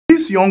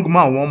this young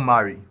man won't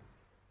marry.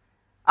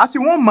 As he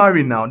won't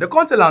marry now, they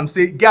can't tell him,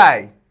 say,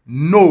 guy,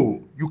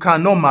 no, you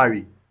cannot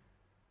marry.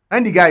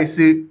 And the guy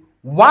say,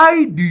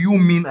 why do you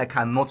mean I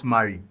cannot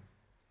marry?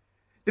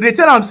 Then they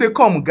tell him, say,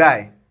 come,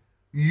 guy,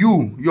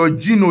 your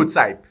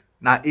genotype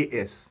na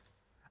AS.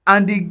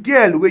 And the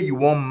girl where you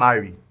won't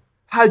marry,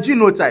 her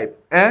genotype,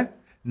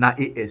 na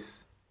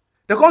AS.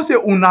 They can't say,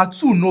 una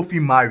two no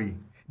fit marry.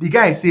 The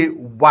guy say,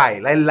 why?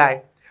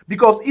 Lie.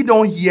 Because he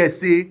don't hear,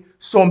 say,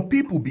 some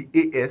people be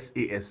AS.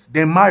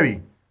 They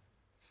marry.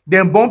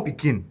 Then born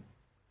pikin.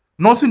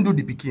 Nothing do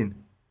the pikin.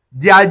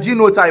 Their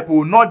genotype,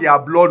 not their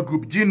blood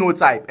group,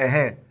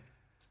 genotype.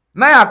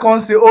 Now I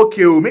can't say,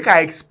 okay, make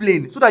I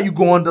explain so that you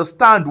go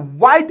understand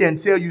why then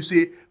tell you,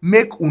 say,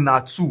 make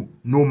una two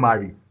no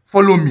marry.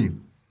 Follow me.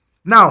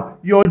 Now,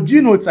 your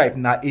genotype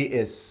na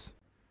AS.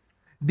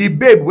 The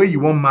babe where you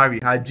won't marry,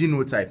 her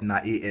genotype na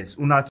AS.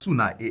 Una two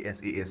na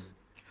AS.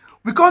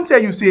 We can't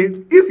tell you, say,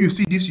 if you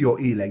see this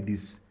your A like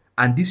this,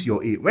 and this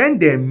your A, when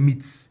they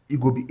meet, it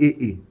go be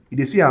AA.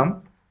 You see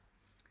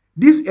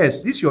this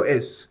S, this your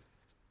S.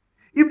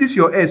 If this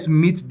your S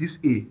meets this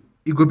A,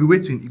 it go be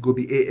waiting, it go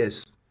be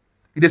AS.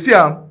 You see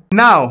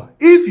now,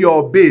 if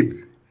your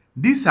babe,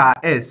 this her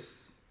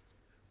S,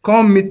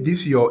 come meet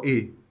this your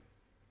A,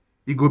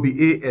 it go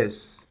be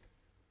AS.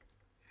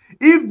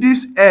 If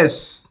this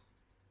S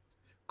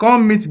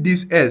come meet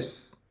this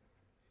S,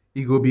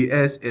 it go be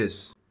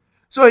SS.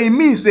 So it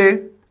means,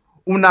 say,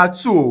 una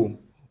two,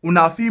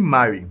 una fit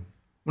marry,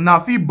 una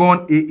fit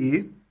born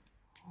AA,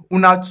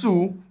 una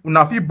two,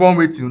 una fit born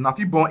waiting, una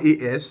fit born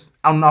AS,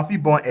 and una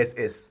fit born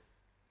SS.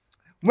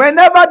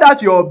 Whenever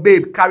that your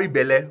babe carry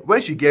belle,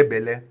 when she get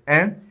belle,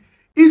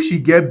 if she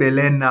get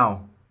belle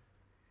now,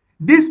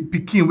 this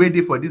pikin wey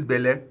dey for this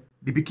belle,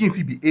 the pikin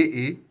fit be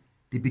AA,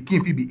 the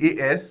pikin fit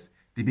be AS,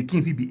 the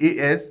pikin fit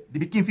be AS, the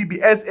pikin fit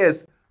be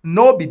SS.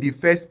 No be the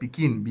first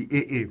pikin be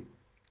AA,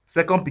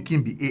 second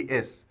pikin be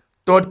AS,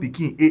 third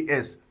pikin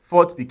AS,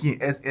 fourth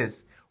pikin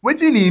SS.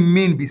 Wetin e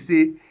mean be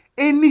say,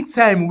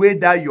 anytime wey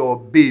that your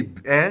babe,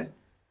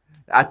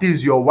 at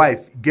least your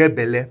wife, get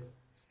belle,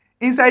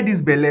 inside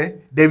this belle,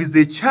 there is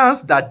a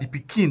chance that the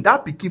pikin,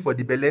 that pikin for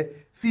the belle,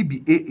 fit be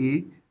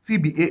AA,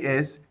 fit be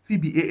AS,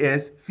 fit be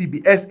AS, fit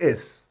be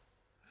SS.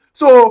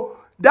 So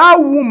that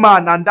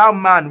woman and that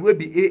man will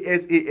be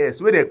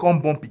AS, where they come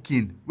born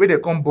pikin, where they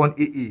come born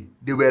AA,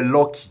 they were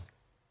lucky.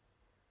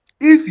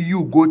 If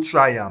you go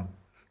try them,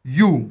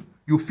 you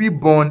fit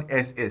born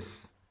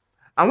SS.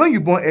 And when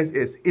you born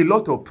SS, a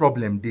lot of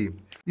problem dey.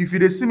 If you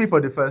dey see me for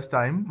the first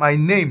time, my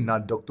name na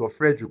Dr.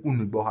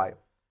 Fredostar.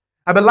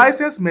 I'm a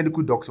licensed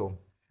medical doctor,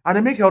 and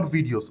I make health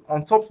videos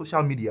on top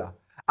social media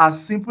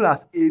as simple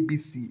as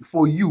ABC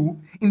for you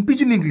in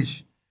pidgin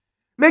English.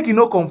 Make it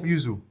no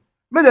confuse you,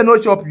 make them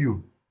no chop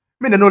you,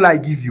 make them no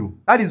like give you.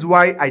 That is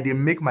why I dey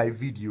make my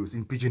videos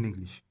in pidgin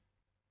English.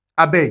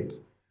 Abeg,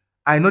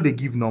 I know they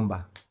give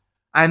number,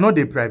 I know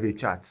they private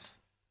chats.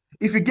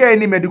 If you get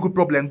any medical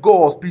problem,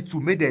 go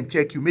hospital, make them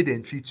check you, make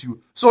them treat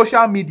you.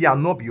 Social media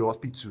not be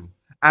hospital.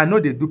 I know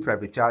they do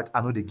private chat,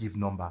 I know they give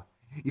number.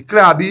 It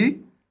clear,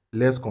 abi?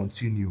 Let's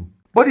continue.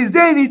 But is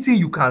there anything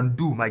you can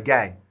do, my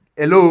guy?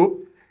 Hello?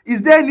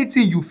 Is there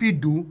anything you fit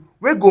do?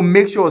 We go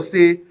make sure,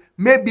 say,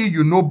 maybe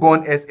you no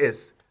born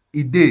SS.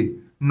 E dey.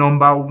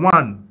 Number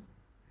one,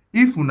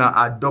 if una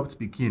adopt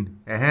pikin,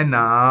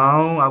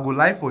 now I go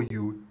lie for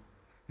you,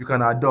 you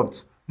can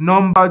adopt.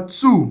 Number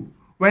two,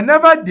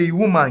 whenever the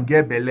woman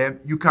get belle,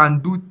 you can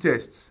do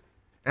tests.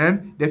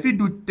 They fit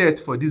do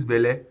tests for this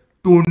belle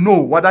to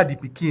know whether the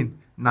pikin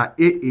na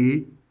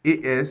AA,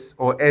 AS,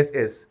 or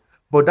SS.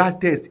 But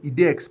that test, it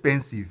dey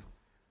expensive.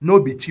 No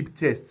be cheap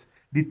test.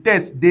 The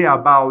test dey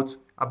about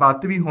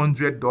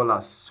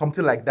 $300,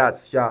 something like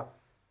that. Yeah.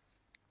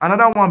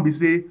 Another one be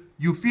say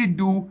you fit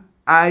do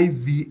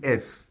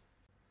IVF.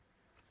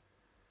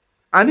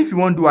 And if you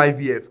want to do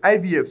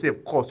IVF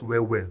sef cost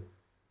well.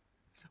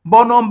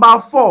 But number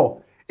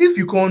four, if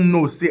you can't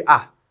know, say,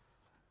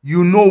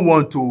 you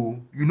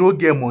no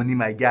get money,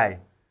 my guy.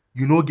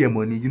 You no get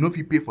money, you no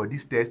fit pay for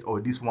this test or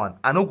this one.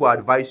 I no go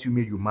advise you,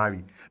 make you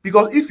marry.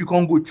 Because if you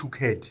can't go chook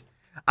head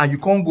and you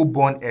can't go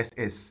born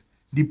SS,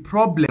 the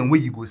problem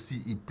where you go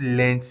see is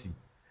plenty.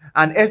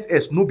 And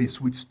SS no be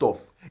sweet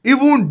stuff.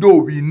 Even though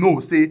we know,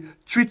 say,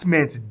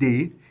 treatment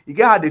dey, you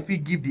get how they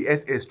fit give the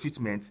SS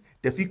treatment,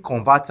 they fit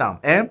convert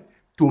them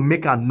to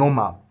make a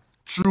normal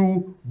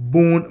through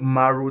bone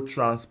marrow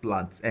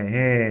transplant.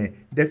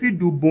 They fit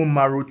do bone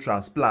marrow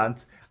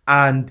transplant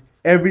and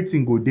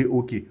everything go dey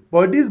okay.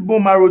 But this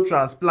bone marrow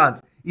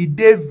transplant, it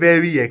dey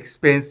very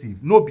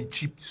expensive, no be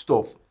cheap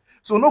stuff.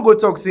 So no go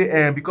talk,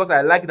 say, because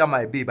I like that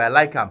my babe, I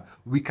like him,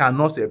 we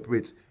cannot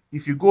separate.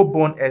 If you go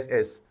born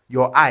SS,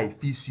 your eye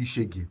fit see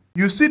shege.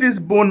 You see this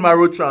bone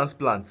marrow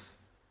transplant,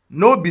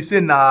 no be say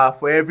na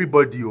for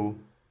everybody,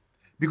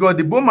 because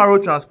the bone marrow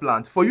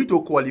transplant, for you to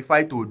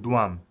qualify to do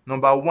am,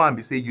 number one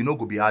be say you no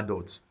go be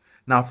adult.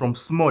 Now from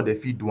small they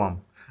fit do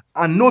am,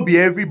 and no be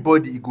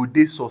everybody go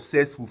dey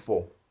successful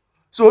for.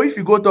 So if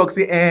you go talk,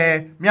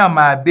 say, me and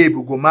my babe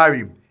we go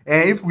marry,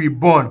 if we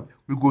born,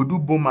 we go do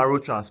bone marrow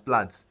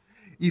transplant.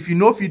 if you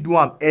no fit do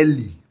am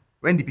early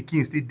when the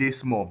pikin still dey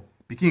small,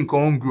 pikin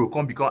come grow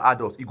come become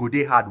adult, e go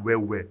dey hard well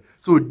well.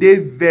 So dey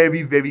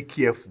very very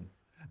careful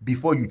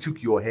before you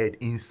chook your head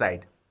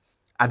inside.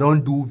 I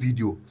don do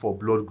video for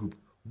blood group,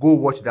 go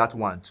watch that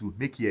one too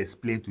make e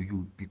explain to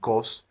you,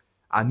 because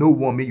I no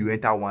want make you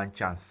enter one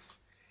chance.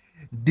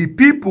 The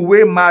people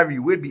wey marry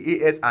wey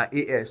be AS and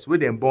AS wey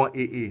dem born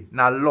AA,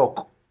 na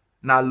luck,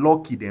 na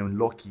lucky dem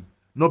lucky,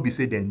 no be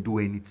say dem do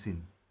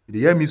anything. You dey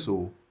hear me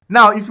so?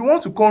 Now if you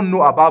want to come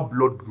know about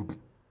blood group,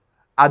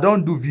 I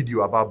don do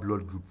video about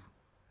blood group.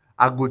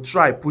 I go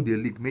try put the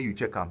link make you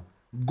check am.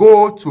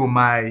 Go to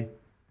my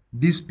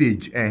this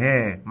page,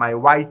 my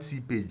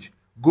YT page.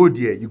 Go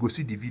there, you go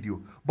see the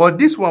video. But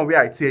this one where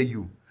I tell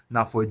you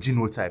na for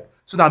genotype,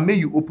 so that make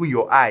you open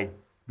your eye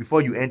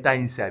before you enter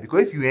inside.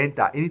 Because if you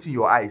enter, anything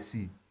your eye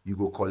see, you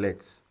go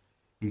collect.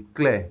 E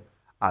clear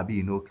abi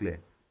e no clear?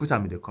 Put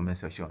am in the comment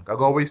section. I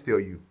go always tell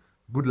you,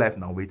 good life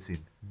na waiting.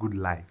 Good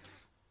life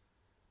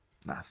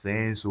na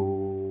sense.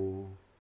 Oh.